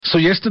So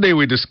yesterday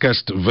we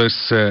discussed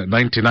verse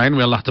 99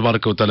 where Allah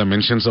Tabaraka wa Ta'ala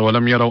mentions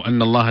أَوَلَمْ يَرَوْا أَنَّ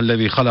اللَّهَ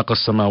الَّذِي خَلَقَ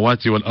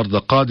السَّمَاوَاتِ وَالْأَرْضَ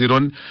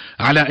قَادِرٌ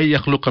عَلَى أَن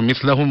يَخْلُقَ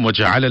مِثْلَهُم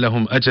وَجَعَلَ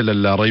لَهُمْ أَجَلًا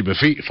لَا رَيْبَ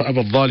فِيهِ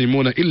فَأَبَى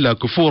الظَّالِمُونَ إِلَّا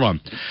كُفُورًا.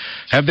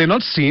 Have they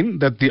not seen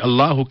that the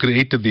Allah who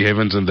created the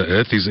heavens and the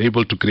earth is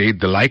able to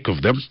create the like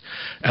of them,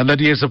 and that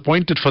He has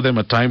appointed for them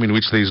a time in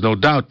which there is no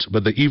doubt,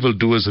 but the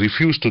evildoers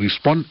refuse to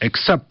respond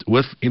except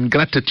with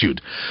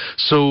ingratitude.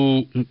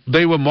 So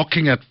they were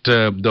mocking at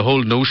the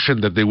whole notion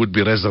that they would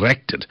be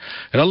resurrected.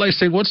 And Allah is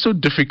saying, what's so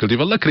difficult? If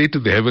Allah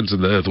created the heavens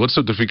and the earth, what's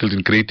so difficult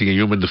in creating a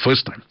human the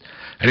first time?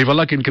 And if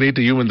Allah can create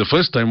a human the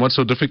first time, what's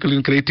so difficult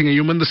in creating a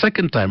human the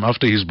second time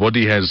after his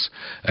body has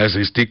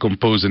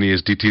decomposed and he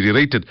has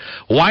deteriorated?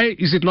 Why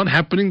is it not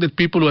happening that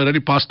people who are already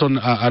passed on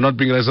are not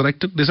being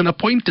resurrected? There's an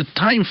appointed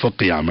time for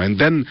Qiyamah, and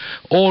then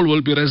all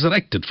will be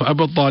resurrected.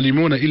 فَأَبَى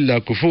الظَّالِمُونَ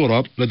إِلَّا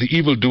كُفُورًا. But the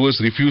evildoers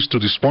refuse to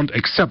respond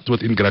except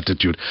with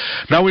ingratitude.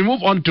 Now we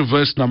move on to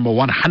verse number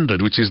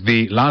 100, which is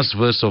the last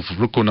verse of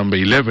Ruku number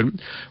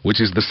 11,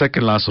 which is the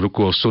second last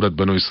Ruku of Surah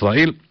Banu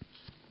Israel.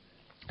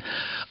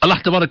 Allah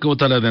Tabaraka wa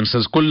Ta'ala then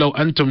says, قُلْ لَوْ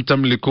أَنْتُمْ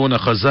تَمْلِكُونَ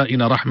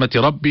خَزَائِنَ رَحْمَةِ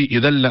رَبِّي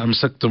إِذًا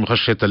لَأَمْسَكْتُمْ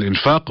خَشْيَةَ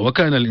الْإِنفَاقِ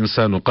وَكَانَ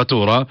الْإِنسَانُ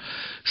قَتُورًا.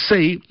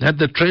 Say, had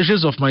the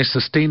treasures of my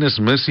sustainers'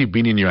 mercy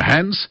been in your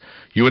hands,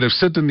 you would have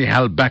certainly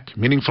held back,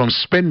 meaning from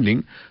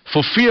spending,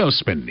 for fear of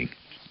spending.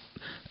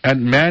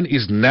 And man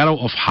is narrow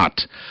of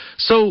heart.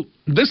 So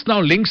this now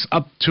links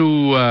up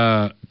to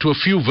a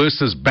few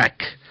verses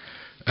back,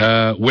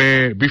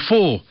 where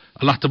before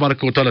Allah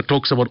Tabaraka wa Ta'ala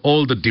talks about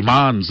all the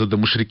demands that the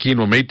mushrikeen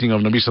were making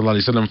of Nabi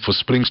Sallallahu Alaihi Wasallam for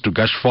springs to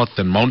gush forth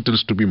and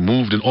mountains to be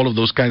moved and all of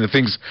those kind of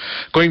things.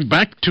 Going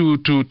back to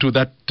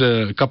that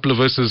couple of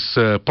verses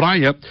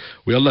prior,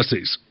 where Allah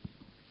says,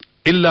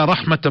 إِلَّا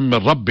رَحْمَةً مِّن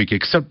رَبِّكَ,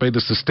 except by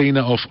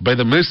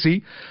the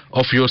mercy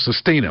of your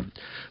sustainer.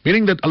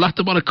 Meaning that Allah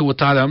Tabaraka wa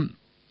Ta'ala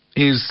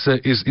is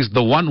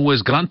the one who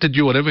has granted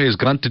you whatever He has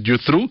granted you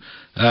through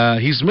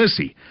His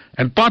mercy.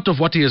 And part of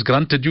what He has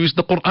granted you is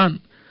the Quran.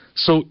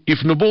 So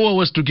if Nubuwwah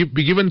was to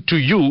be given to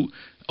you,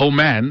 O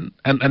man,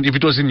 and if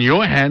it was in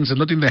your hands and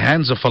not in the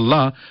hands of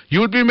Allah, you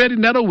would be very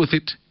narrow with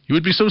it. You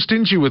would be so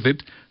stingy with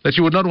it that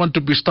you would not want to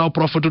bestow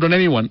prophethood on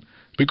anyone,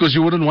 because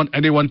you wouldn't want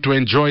anyone to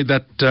enjoy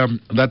that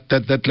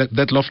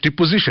lofty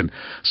position.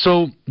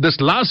 So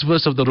this last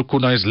verse of the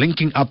Rukuna is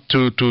linking up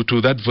to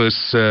that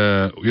verse,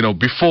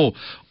 before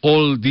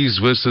all these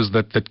verses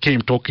that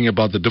came talking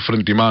about the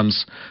different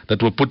demands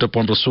that were put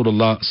upon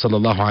Rasulullah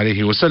sallallahu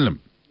alaihi wasallam.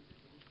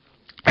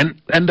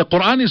 And the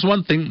Quran is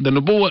one thing, the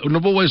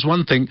Nubuwwah is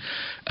one thing,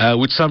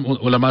 which some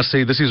ulama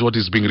say this is what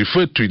is being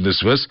referred to in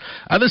this verse.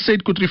 Others say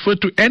it could refer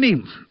to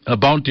any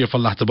bounty of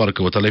Allah Tabaraka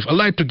wa Ta'ala. If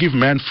Allah had to give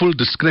man full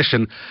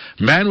discretion,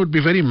 man would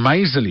be very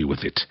miserly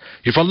with it.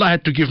 If Allah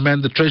had to give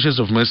man the treasures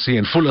of mercy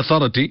and full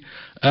authority,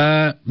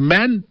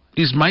 man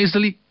is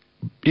miserly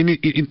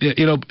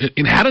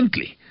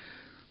inherently.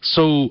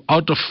 So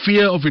out of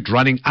fear of it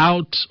running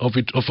out, out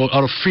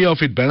of fear of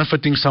it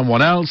benefiting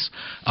someone else,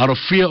 out of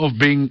fear of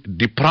being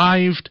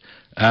deprived,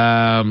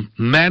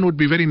 man would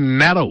be very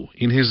narrow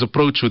in his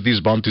approach with these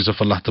bounties of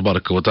Allah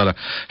Tabaraka wa Ta'ala.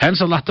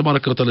 Hence Allah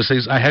Tabaraka wa Ta'ala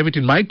says, I have it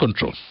in my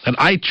control, and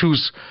I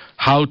choose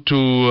how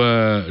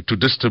to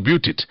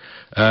distribute it.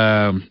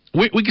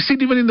 We see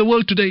it even in the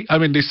world today. I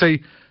mean, they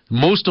say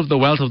most of the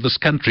wealth of this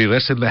country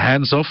rests in the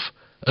hands of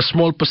a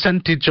small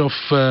percentage of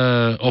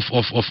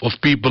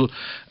people.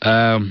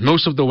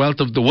 Most of the wealth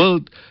of the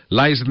world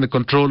lies in the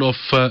control of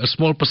a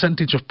small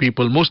percentage of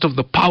people. Most of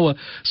the power.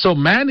 So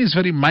man is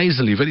very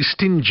miserly, very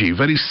stingy,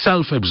 very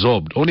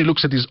self-absorbed, only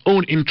looks at his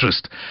own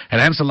interest.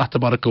 And hence Allah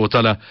Tabaraka wa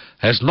Ta'ala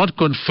has not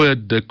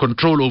conferred the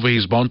control over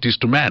His bounties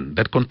to man.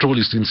 That control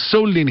is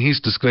solely in His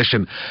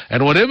discretion.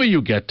 And whatever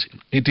you get,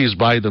 it is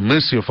by the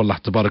mercy of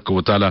Allah Tabaraka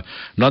wa Ta'ala,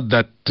 not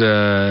that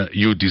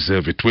you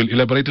deserve it. We'll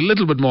elaborate a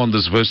little bit more on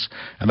this verse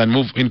and then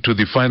move into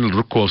the final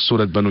ruku of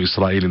Surah Banu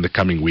Israel in the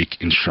coming week,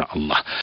 inshallah.